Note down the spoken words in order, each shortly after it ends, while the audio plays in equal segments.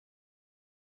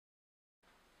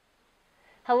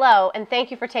Hello, and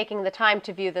thank you for taking the time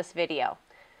to view this video.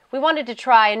 We wanted to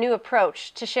try a new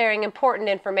approach to sharing important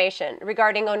information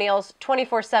regarding O'Neill's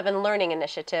 24/7 Learning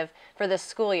Initiative for this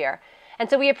school year. And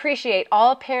so we appreciate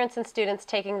all parents and students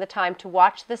taking the time to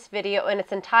watch this video in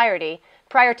its entirety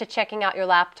prior to checking out your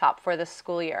laptop for this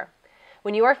school year.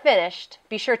 When you are finished,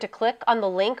 be sure to click on the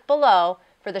link below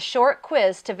for the short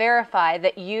quiz to verify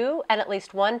that you and at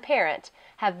least one parent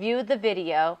have viewed the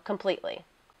video completely.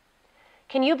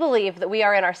 Can you believe that we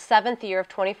are in our 7th year of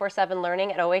 24/7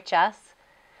 learning at OHS?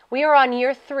 We are on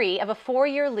year 3 of a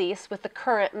 4-year lease with the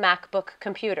current Macbook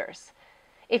computers.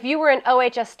 If you were an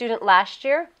OHS student last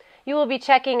year, you will be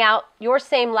checking out your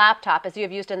same laptop as you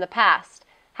have used in the past.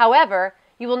 However,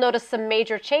 you will notice some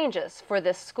major changes for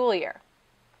this school year.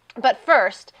 But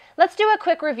first, let's do a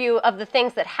quick review of the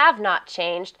things that have not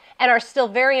changed and are still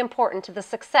very important to the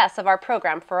success of our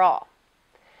program for all.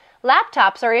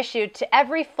 Laptops are issued to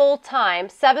every full-time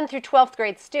 7th through 12th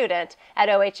grade student at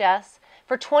OHS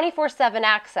for 24/7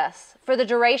 access for the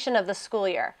duration of the school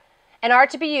year and are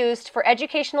to be used for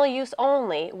educational use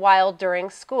only while during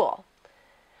school.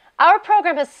 Our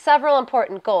program has several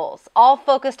important goals, all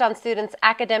focused on students'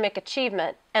 academic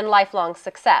achievement and lifelong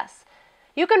success.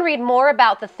 You can read more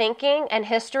about the thinking and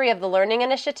history of the Learning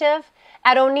Initiative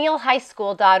at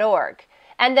o'neillhighschool.org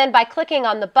and then by clicking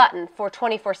on the button for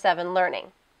 24/7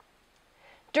 learning.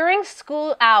 During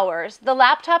school hours, the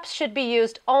laptops should be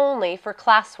used only for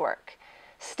classwork,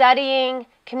 studying,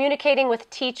 communicating with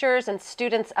teachers and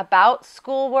students about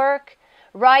schoolwork,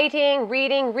 writing,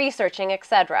 reading, researching,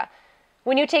 etc.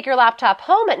 When you take your laptop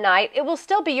home at night, it will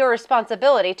still be your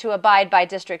responsibility to abide by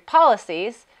district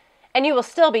policies, and you will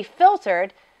still be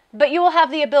filtered, but you will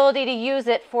have the ability to use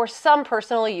it for some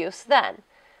personal use then.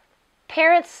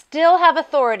 Parents still have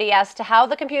authority as to how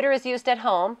the computer is used at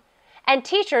home, and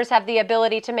teachers have the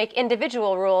ability to make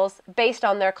individual rules based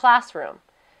on their classroom.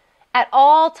 At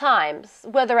all times,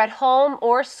 whether at home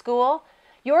or school,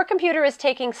 your computer is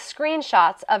taking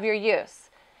screenshots of your use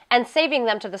and saving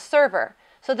them to the server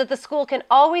so that the school can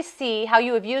always see how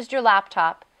you have used your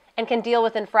laptop and can deal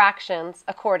with infractions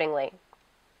accordingly.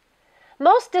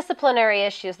 Most disciplinary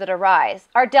issues that arise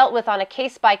are dealt with on a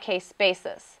case-by-case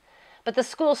basis, but the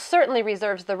school certainly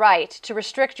reserves the right to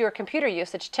restrict your computer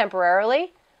usage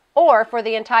temporarily or for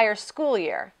the entire school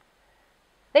year.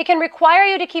 They can require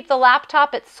you to keep the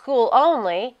laptop at school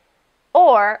only,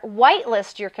 or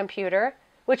whitelist your computer,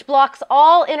 which blocks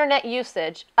all internet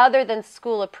usage other than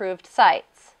school-approved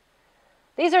sites.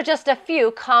 These are just a few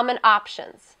common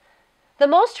options. The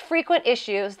most frequent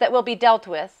issues that will be dealt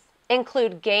with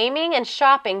include gaming and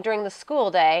shopping during the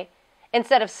school day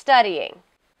instead of studying.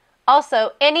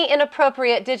 Also, any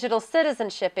inappropriate digital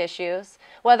citizenship issues,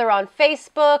 whether on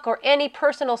Facebook or any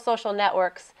personal social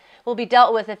networks, will be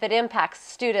dealt with if it impacts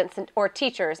students or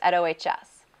teachers at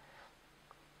OHS.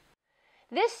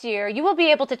 This year, you will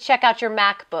be able to check out your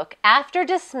MacBook after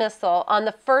dismissal on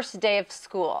the first day of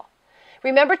school.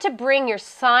 Remember to bring your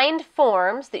signed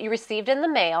forms that you received in the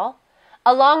mail,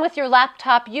 along with your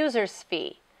laptop user's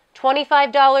fee,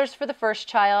 $25 for the first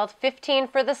child, $15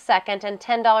 for the second, and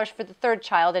 $10 for the third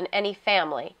child in any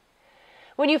family.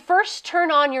 When you first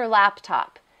turn on your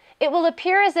laptop, it will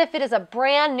appear as if it is a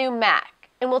brand new Mac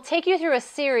and will take you through a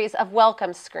series of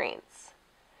welcome screens.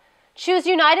 Choose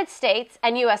United States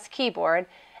and US keyboard,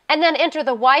 and then enter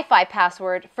the Wi-Fi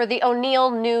password for the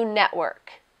O'Neill new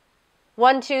network.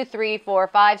 1, 2, 3, 4,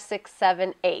 5, 6,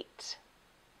 7, 8.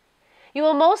 You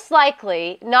will most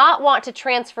likely not want to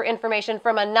transfer information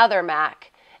from another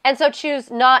Mac, and so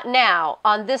choose Not Now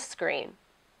on this screen.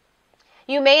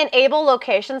 You may enable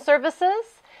location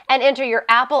services and enter your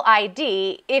Apple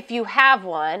ID if you have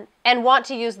one and want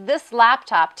to use this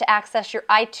laptop to access your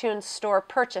iTunes Store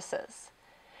purchases.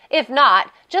 If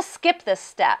not, just skip this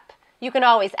step. You can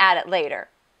always add it later.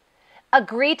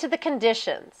 Agree to the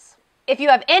conditions. If you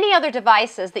have any other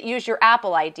devices that use your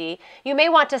Apple ID, you may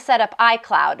want to set up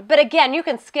iCloud, but again, you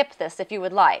can skip this if you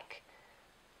would like.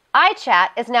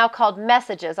 iChat is now called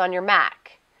Messages on your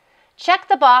Mac. Check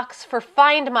the box for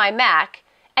Find My Mac,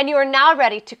 and you are now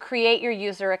ready to create your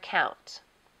user account.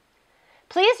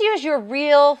 Please use your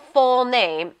real full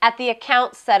name at the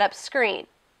account setup screen.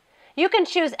 You can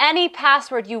choose any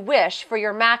password you wish for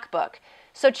your MacBook,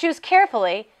 so choose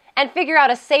carefully and figure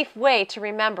out a safe way to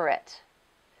remember it.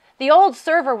 The old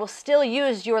server will still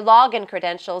use your login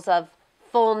credentials of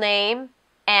full name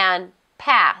and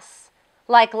pass,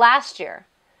 like last year,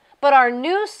 but our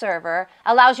new server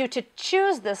allows you to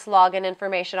choose this login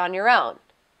information on your own.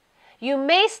 You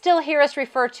may still hear us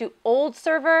refer to old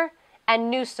server and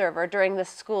new server during this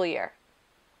school year.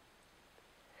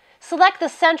 Select the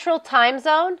Central Time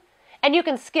Zone, and you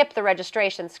can skip the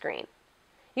registration screen.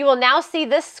 You will now see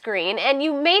this screen, and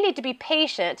you may need to be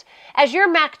patient as your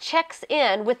Mac checks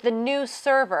in with the new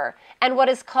server and what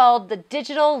is called the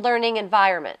digital learning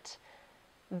environment.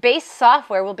 Base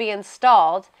software will be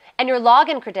installed, and your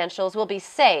login credentials will be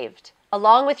saved,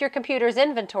 along with your computer's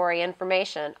inventory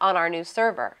information on our new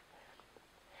server.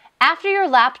 After your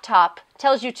laptop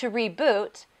tells you to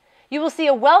reboot, you will see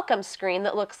a welcome screen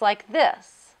that looks like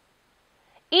this.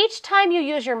 Each time you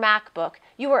use your MacBook,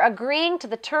 you are agreeing to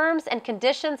the terms and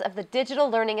conditions of the digital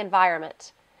learning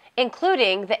environment,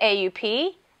 including the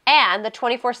AUP and the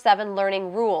 24/7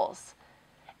 learning rules.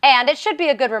 And it should be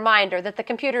a good reminder that the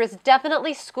computer is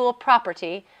definitely school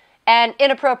property and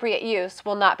inappropriate use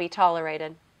will not be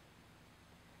tolerated.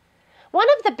 One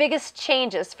of the biggest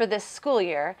changes for this school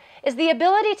year is the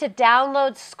ability to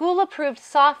download school-approved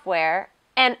software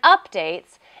and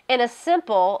updates in a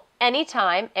simple,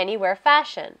 anytime, anywhere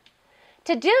fashion.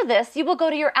 To do this, you will go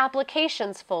to your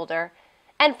Applications folder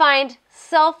and find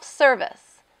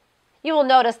Self-Service. You will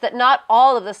notice that not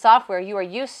all of the software you are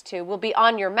used to will be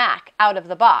on your Mac out of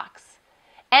the box.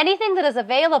 Anything that is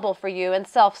available for you in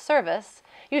Self-Service,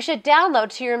 you should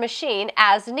download to your machine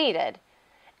as needed.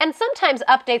 And sometimes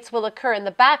updates will occur in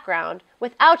the background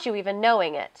without you even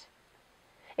knowing it.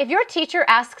 If your teacher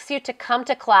asks you to come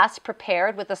to class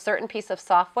prepared with a certain piece of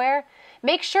software,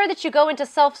 make sure that you go into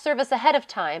Self-Service ahead of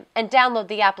time and download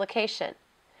the application.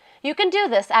 You can do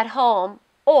this at home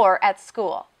or at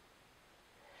school.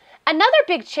 Another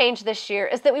big change this year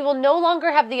is that we will no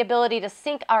longer have the ability to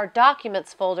sync our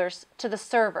documents folders to the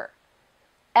server.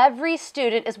 Every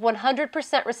student is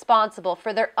 100% responsible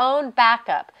for their own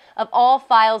backup of all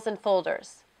files and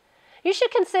folders. You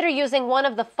should consider using one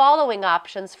of the following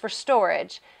options for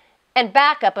storage and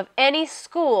backup of any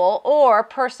school or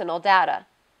personal data.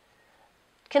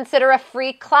 Consider a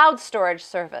free cloud storage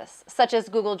service, such as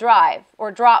Google Drive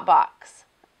or Dropbox.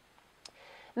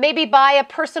 Maybe buy a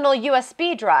personal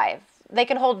USB drive. They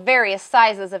can hold various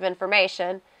sizes of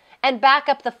information and back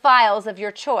up the files of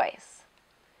your choice.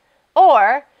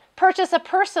 Or purchase a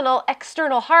personal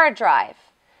external hard drive.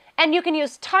 And you can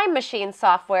use Time Machine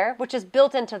software, which is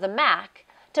built into the Mac,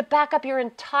 to back up your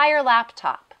entire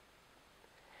laptop.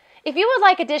 If you would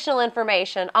like additional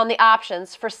information on the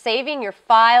options for saving your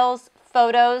files,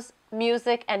 photos,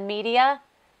 music, and media,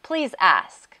 please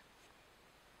ask.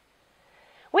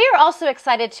 We are also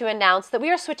excited to announce that we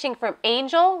are switching from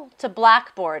Angel to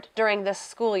Blackboard during this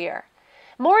school year.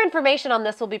 More information on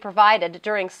this will be provided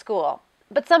during school,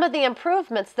 but some of the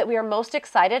improvements that we are most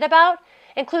excited about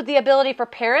include the ability for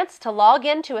parents to log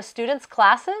into a student's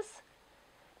classes,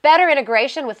 better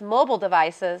integration with mobile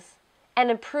devices, and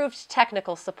improved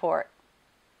technical support.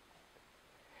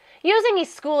 Using a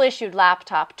school-issued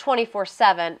laptop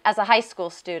 24/7 as a high school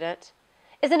student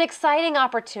is an exciting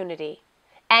opportunity,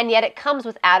 and yet it comes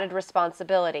with added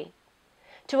responsibility.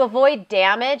 To avoid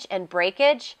damage and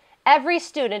breakage, every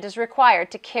student is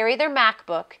required to carry their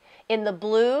MacBook in the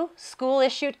blue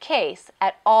school-issued case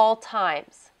at all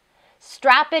times.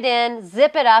 Strap it in,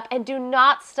 zip it up, and do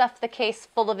not stuff the case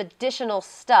full of additional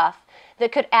stuff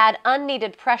that could add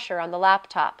unneeded pressure on the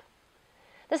laptop.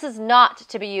 This is not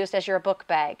to be used as your book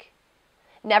bag.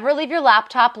 Never leave your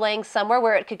laptop laying somewhere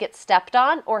where it could get stepped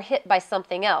on or hit by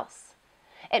something else.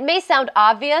 It may sound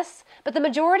obvious, but the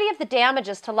majority of the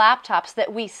damages to laptops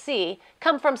that we see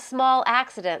come from small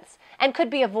accidents and could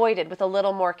be avoided with a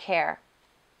little more care.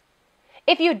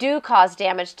 If you do cause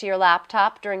damage to your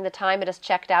laptop during the time it is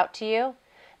checked out to you,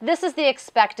 this is the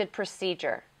expected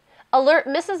procedure. Alert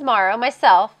Mrs. Morrow,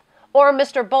 myself, or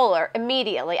Mr. Bowler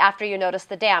immediately after you notice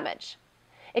the damage.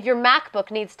 If your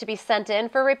MacBook needs to be sent in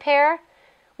for repair,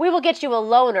 we will get you a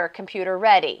loaner computer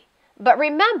ready. But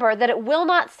remember that it will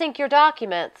not sync your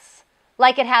documents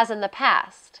like it has in the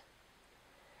past.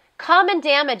 Common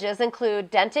damages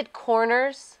include dented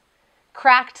corners,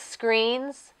 cracked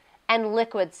screens, and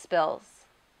liquid spills.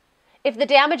 If the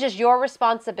damage is your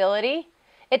responsibility,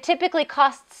 it typically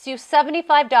costs you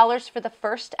 $75 for the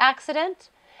first accident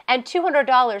and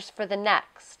 $200 for the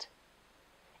next.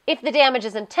 If the damage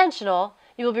is intentional,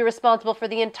 you will be responsible for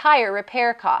the entire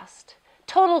repair cost.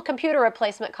 Total computer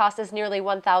replacement cost is nearly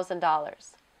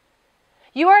 $1,000.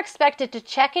 You are expected to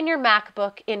check in your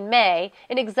MacBook in May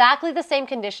in exactly the same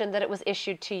condition that it was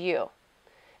issued to you.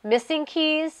 Missing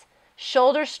keys,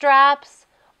 shoulder straps,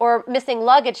 or missing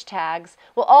luggage tags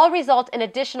will all result in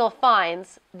additional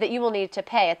fines that you will need to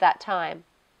pay at that time.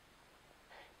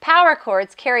 Power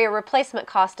cords carry a replacement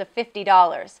cost of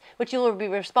 $50, which you will be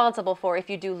responsible for if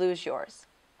you do lose yours.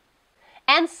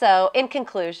 And so, in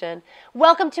conclusion,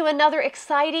 welcome to another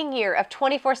exciting year of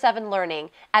 24/7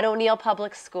 learning at O'Neill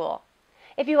Public School.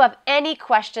 If you have any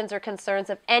questions or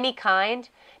concerns of any kind,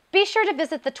 Be sure to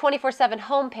visit the 24/7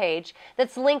 homepage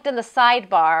that's linked in the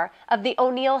sidebar of the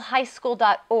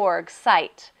o'neillhighschool.org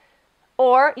site.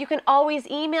 Or you can always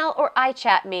email or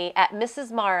iChat me at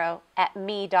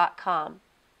mrsmorrow@me.com.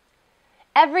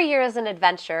 Every year is an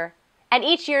adventure, and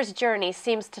each year's journey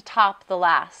seems to top the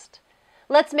last.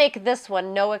 Let's make this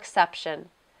one no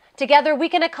exception. Together we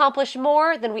can accomplish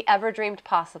more than we ever dreamed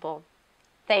possible.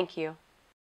 Thank you.